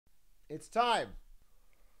It's time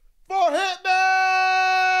for Hitman!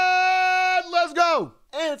 Let's go!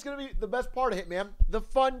 And it's going to be the best part of Hitman, the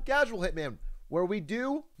fun, casual Hitman, where we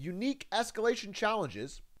do unique escalation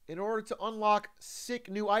challenges in order to unlock sick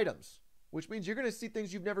new items, which means you're going to see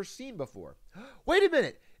things you've never seen before. Wait a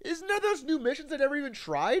minute. Isn't there those new missions I never even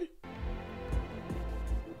tried?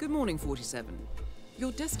 Good morning, 47.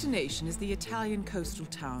 Your destination is the Italian coastal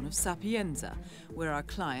town of Sapienza, where our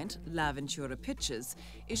client, L'Avventura Pictures,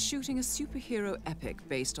 is shooting a superhero epic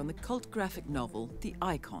based on the cult graphic novel, The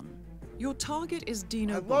Icon. Your target is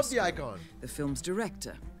Dino Bosco, love The Icon, the film's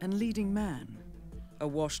director and leading man. A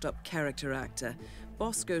washed-up character actor,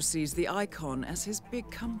 Bosco sees The Icon as his big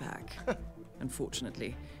comeback.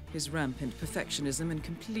 Unfortunately, his rampant perfectionism and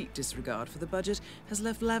complete disregard for the budget has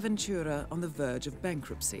left L'Avventura on the verge of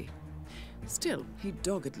bankruptcy. Still, he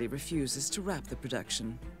doggedly refuses to wrap the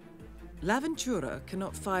production. L'Avventura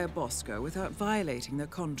cannot fire Bosco without violating their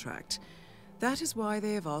contract. That is why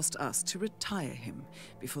they have asked us to retire him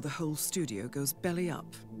before the whole studio goes belly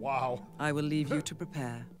up. Wow. I will leave you to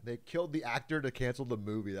prepare. They killed the actor to cancel the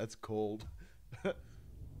movie. That's cold.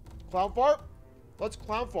 Clown fart? Let's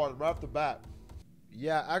clown fart right off the bat.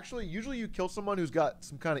 Yeah, actually, usually you kill someone who's got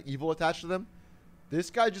some kind of evil attached to them. This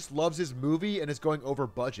guy just loves his movie and is going over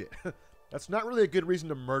budget. That's not really a good reason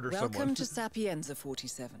to murder someone. Welcome to Sapienza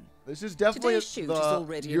 47. This is definitely Today's shoot is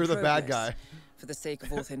already you're in the bad progress. guy. For the sake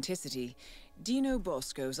of authenticity, Dino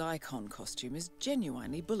Bosco's Icon costume is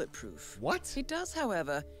genuinely bulletproof. What? He does,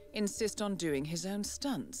 however, insist on doing his own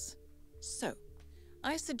stunts. So,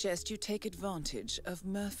 I suggest you take advantage of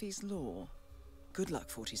Murphy's Law. Good luck,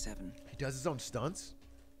 47. He does his own stunts?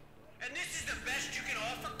 And this is the best you can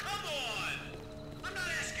offer? Come on! I'm not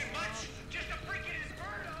asking much, just a freaking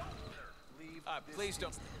Inferno! Please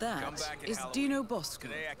don't. That Come back is Halloween. Dino Bosco.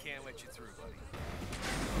 Today I can't let you through, buddy.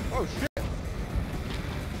 Oh, shit.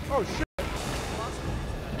 Oh, shit.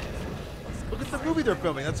 Look at the movie they're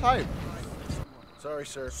filming. That's hype. Sorry,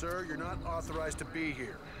 sir. Sir, you're not authorized to be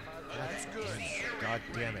here. That's good. God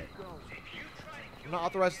damn it. I'm not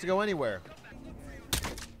authorized to go anywhere.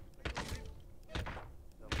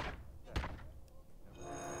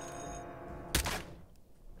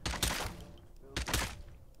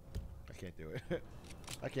 I can't do it.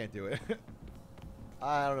 I can't do it.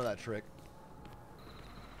 I don't know that trick.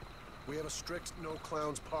 We have a strict no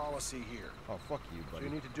clowns policy here. Oh, fuck you, So buddy.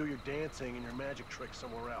 you need to do your dancing and your magic tricks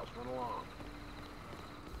somewhere else. Run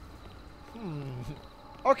along.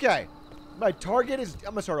 Okay. My target is...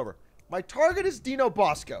 I'm gonna start over. My target is Dino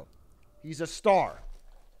Bosco. He's a star.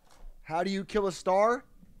 How do you kill a star?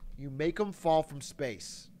 You make him fall from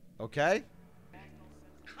space. Okay?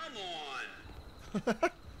 Come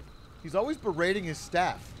on! He's always berating his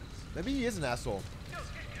staff. Maybe he is an asshole.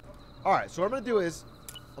 Alright, so what I'm gonna do is...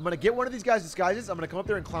 I'm gonna get one of these guys' disguises. I'm gonna come up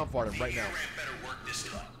there and clown fart him right now. Your ramp better work this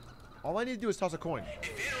time. All I need to do is toss a coin. If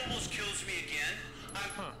it almost kills me again,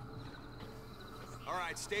 I'm... All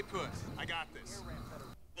right, stay put. I got this.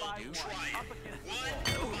 Well, you try it. One,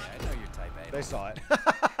 I know your type, A. They saw it.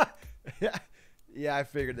 Yeah. Yeah, I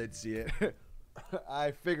figured they'd see it. I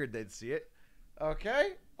figured they'd see it.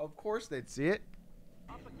 Okay. Of course they'd see it.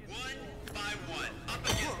 one by one. Up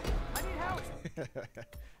again. I need help.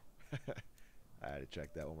 I had to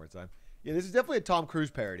check that one more time. Yeah, this is definitely a Tom Cruise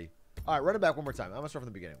parody. All right, run it back one more time. I'm going to start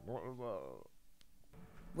from the beginning.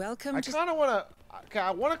 Welcome I to... kind of want to...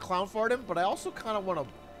 I want to clown fart him, but I also kind of want to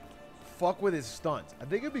fuck with his stunt. I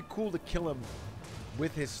think it'd be cool to kill him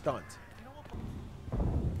with his stunt.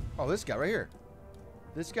 Oh, this guy right here.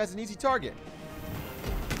 This guy's an easy target.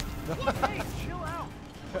 Hey, chill out.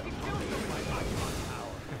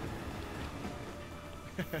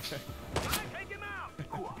 Take him out.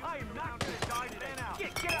 I am not going to die today now.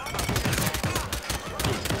 Get out.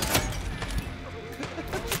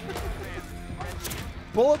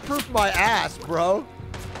 Bulletproof my ass, bro.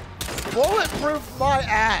 Bulletproof my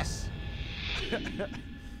ass.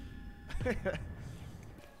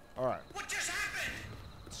 All right. What just happened?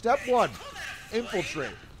 Step one.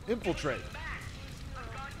 Infiltrate. Infiltrate.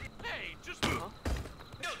 Hey, just... No,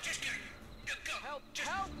 just go. Help, Just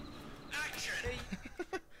help. action.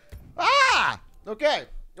 Ah! Okay.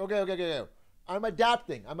 Okay. I'm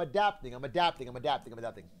adapting.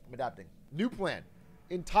 New plan.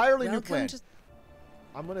 Entirely new plan. to...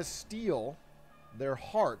 I'm going to steal their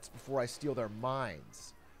hearts before I steal their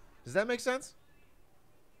minds. Does that make sense?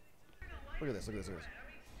 Look at this.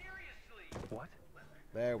 What?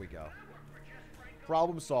 There we go.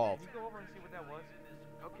 Problem solved. Go over and see what that was.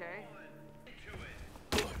 Okay.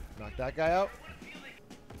 Knock that guy out.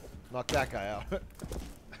 Knock that guy out.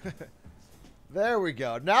 There we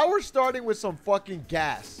go. Now we're starting with some fucking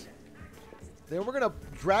gas. Then we're going to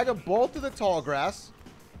drag them both to the tall grass.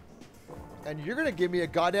 And you're going to give me a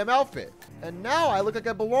goddamn outfit. And now I look like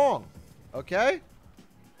I belong. Okay?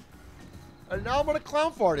 And now I'm going to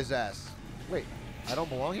clown fart his ass. Wait, I don't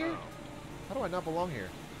belong here? How do I not belong here?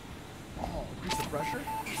 Oh, increase the pressure?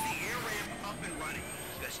 Is the air ramp up and running?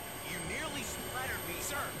 Because you nearly splattered me,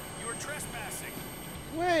 sir. You were trespassing.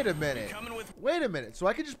 Wait a minute. Coming with... Wait a minute. So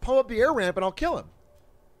I can just pump up the air ramp and I'll kill him.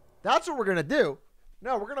 That's what we're gonna do.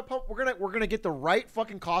 No, we're gonna get the right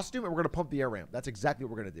fucking costume and we're gonna pump the air ramp. That's exactly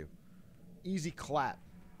what we're gonna do. Easy clap.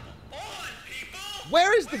 On, people!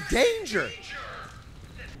 Where is the danger?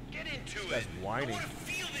 Get into it. That's whining. I want to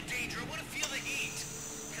feel the danger. I want to feel the heat.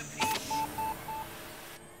 Capiche?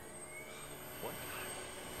 What?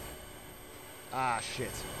 Ah shit.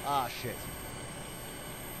 Ah shit.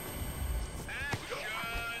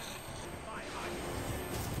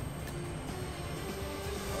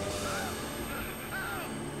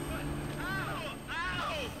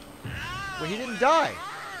 Well, he didn't die.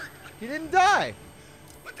 He didn't die.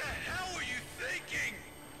 What the hell were you thinking?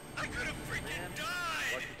 I could have freaking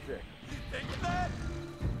died. You think that?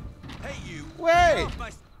 Hey, you. Wait.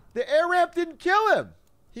 The air ramp didn't kill him.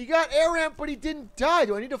 He got air ramp, but he didn't die.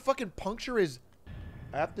 Do I need to fucking puncture his...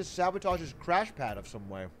 I have to sabotage his crash pad of some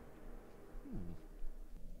way.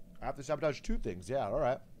 I have to sabotage two things. Yeah, all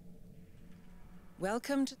right.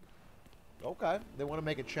 Welcome to... Okay. They want to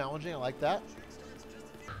make it challenging. I like that.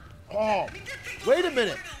 Oh, wait a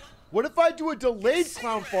minute. What if I do a delayed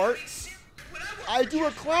clown fart? I do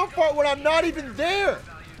a clown fart when I'm not even there.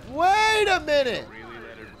 Wait a minute.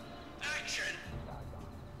 Action.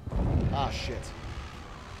 Ah, shit.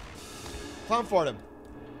 Clown fart him.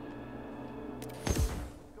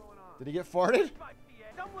 Did he get farted?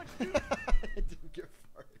 Someone It didn't get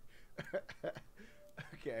farted.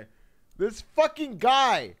 Okay. This fucking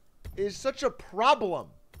guy is such a problem.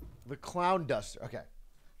 The clown duster. Okay.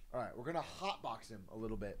 All right, we're gonna hotbox him a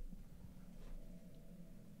little bit.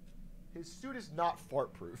 His suit is not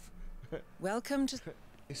fart proof. Welcome to...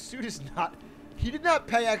 His suit is not... He did not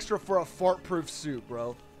pay extra for a fart proof suit,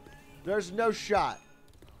 bro. There's no shot.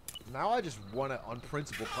 Now I just want to, on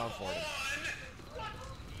principle, clown fart him.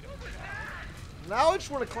 Now I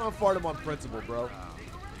just want to clown fart him on principle, bro.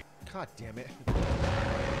 God damn it.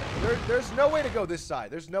 There's no way to go this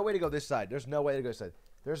side. There's no way to go this side. There's no way to go this side.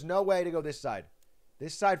 There's no way to go this side.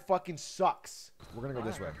 This side fucking sucks. We're gonna go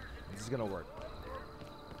this way. This is gonna work.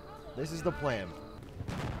 This is the plan.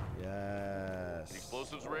 Yes.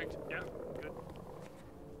 Explosives rigged? Yeah, good.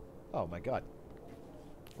 Oh my god.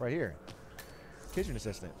 Right here. Kitchen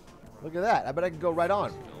assistant. Look at that. I bet I can go right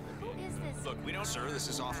on. Look, we don't... Sir, this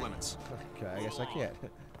is off limits. Okay, I guess I can't.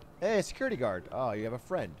 Hey, security guard. Oh, you have a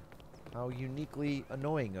friend. How uniquely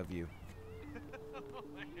annoying of you. Man,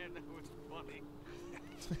 that was funny.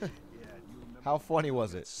 How funny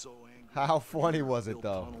was it? How funny was it,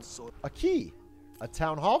 though? A key. A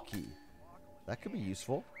town hall key. That could be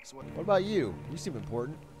useful. What about you? You seem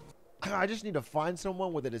important. I just need to find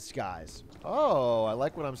someone with a disguise. Oh, I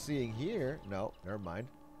like what I'm seeing here. No, never mind.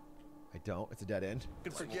 I don't. It's a dead end.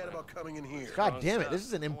 You can forget about coming in here. God damn it. This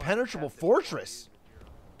is an impenetrable fortress.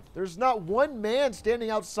 There's not one man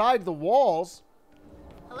standing outside the walls.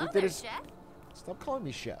 Hello If there, it is- Chef. Stop calling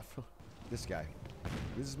me chef. This guy.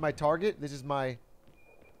 This is my target. This is my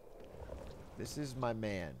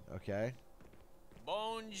man, okay?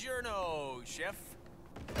 Buongiorno, chef.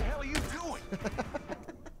 What the hell are you doing?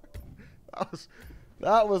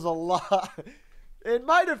 That was a lot. In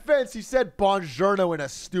my defense, he said buongiorno in a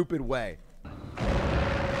stupid way.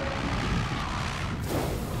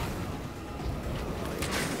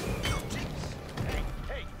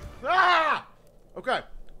 Ah! Okay.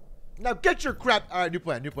 Now get your crap. All right, new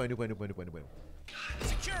plan.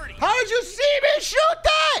 Security. How did you see me shoot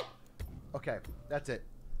that? Okay, that's it.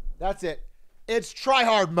 That's it. It's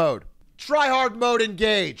tryhard mode. Tryhard mode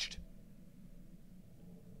engaged.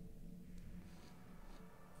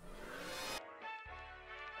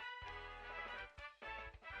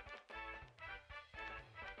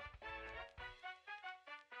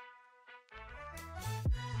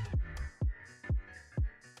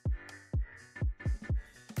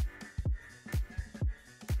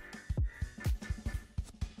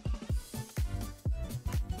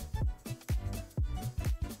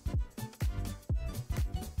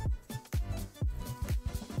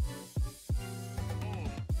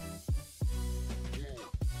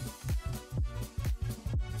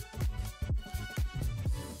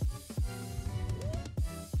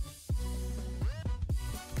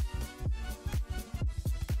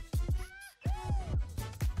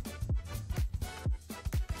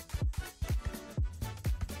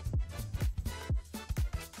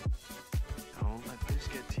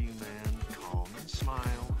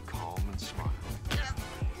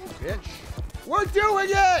 bitch. We're doing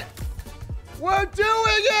it! We're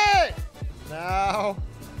doing it! Now,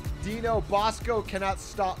 Dino Bosco cannot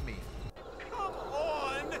stop me. Come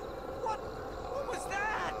on! What was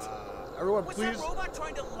that? Everyone, Was please that robot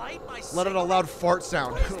trying to light my let out a loud fart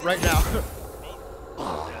sound right now.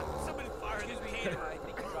 Somebody fire this Peter. I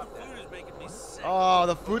think you dropped that. Food is making me sick. Oh,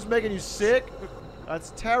 the food's making you sick?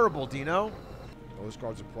 That's terrible, Dino. Oh, this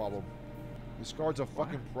card's a problem. This card's a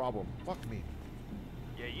fucking problem. Fuck me.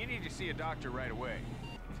 Yeah, you need to see a doctor right away.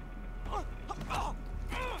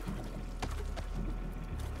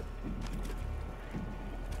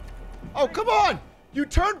 Oh, come on! You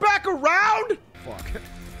turned back around? Fuck. You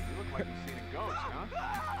look like you've seen a ghost, huh?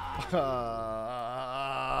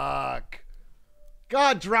 Fuck.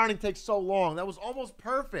 God, drowning takes so long. That was almost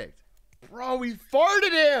perfect. Bro, we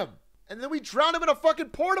farted him! And then we drowned him in a fucking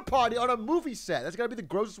porta potty on a movie set. That's gotta be the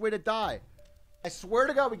grossest way to die. I swear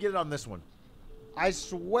to God we get it on this one. I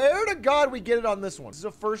swear to God we get it on this one. This is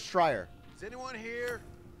a first tryer. Is anyone here?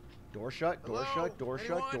 Door shut, door Hello? shut, door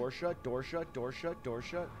shut, Anyone? door shut, door shut, door shut, door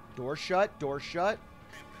shut, door shut, door shut.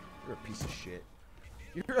 You're a piece of shit.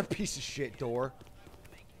 You're a piece of shit, door.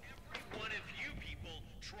 One of you people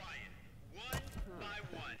try it. One by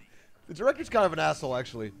one. The director's kind of an asshole,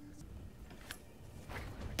 actually.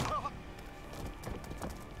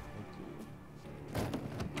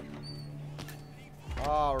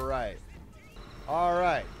 All right. All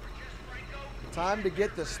right. Time to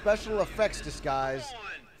get the special effects disguise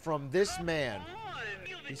from this man.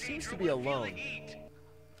 He seems to be alone.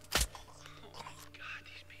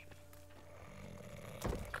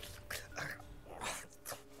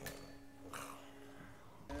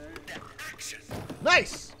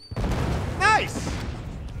 Nice! Nice!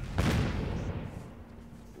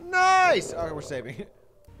 Nice! Alright, we're saving.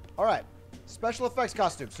 Alright. Special effects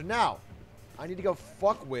costume. So now, I need to go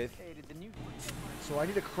fuck with. So I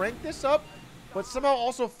need to crank this up, but somehow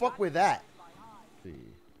also fuck with that.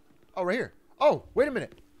 Oh, right here. Oh, wait a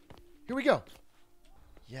minute. Here we go.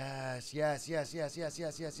 Yes, yes, yes, yes, yes,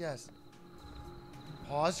 yes, yes, yes.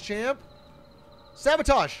 Pause, champ.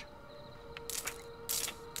 Sabotage.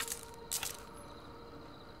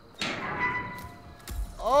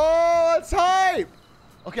 Oh, that's hype.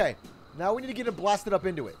 Okay, now we need to get him blasted up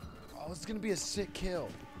into it. Oh, this is going to be a sick kill.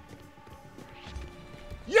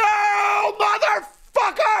 Yo,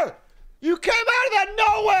 motherfucker! You came out of that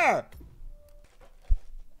nowhere!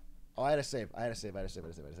 Oh, I had to save. I had to save. I had to save. I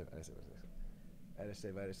had to save. I had to save. I had to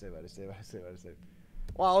save. I had to save. I had to save. I had to save. I had to save.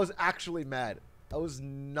 Wow, I was actually mad. I was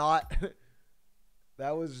not.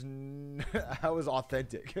 That was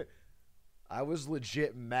authentic. I was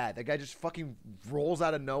legit mad. That guy just fucking rolls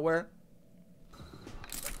out of nowhere.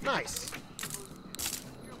 Nice.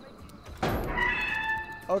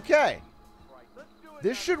 Okay.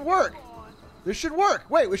 This should work. This should work.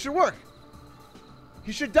 Wait, we should work.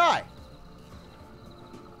 He should die.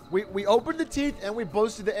 We opened the teeth and we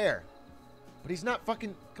boasted the air. But he's not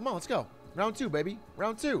fucking... Come on, let's go. Round 2, baby.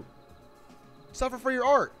 Round 2. Suffer for your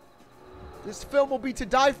art. This film will be to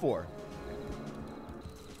die for.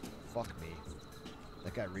 Fuck me.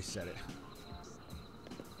 That guy reset it.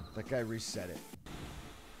 That guy reset it.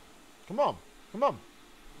 Come on. Come on.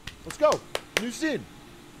 Let's go. New scene.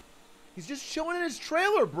 He's just chilling in his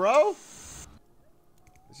trailer, bro.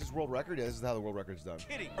 This is world record? Yeah, this is how the world record's done.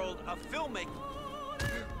 Kitty world of filmmaking.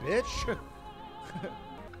 Bitch.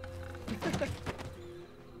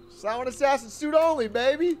 Silent assassin suit only,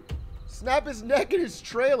 baby. Snap his neck in his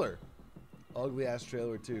trailer. Ugly ass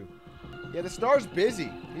trailer too. Yeah, the star's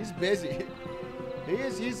busy. He's busy.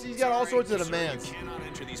 He's got all sorts of demands. You cannot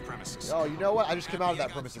enter these premises. Oh, you know what? I just came out of that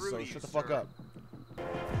premises, so shut the fuck up.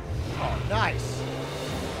 Oh, nice.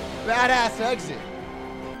 Badass exit.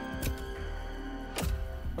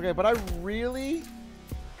 Okay, but I really...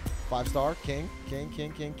 5-star, king.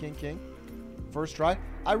 First try.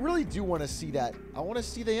 I really do want to see that. I want to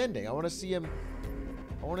see the ending. I want to see him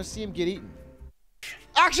get eaten.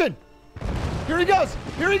 Action! Here he goes!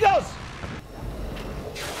 Here he goes!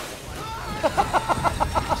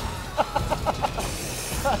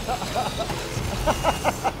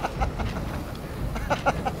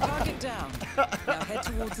 Target down. Now head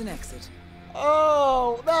towards an exit.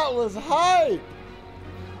 Oh, that was hype!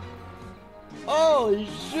 Holy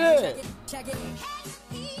shit! Check it.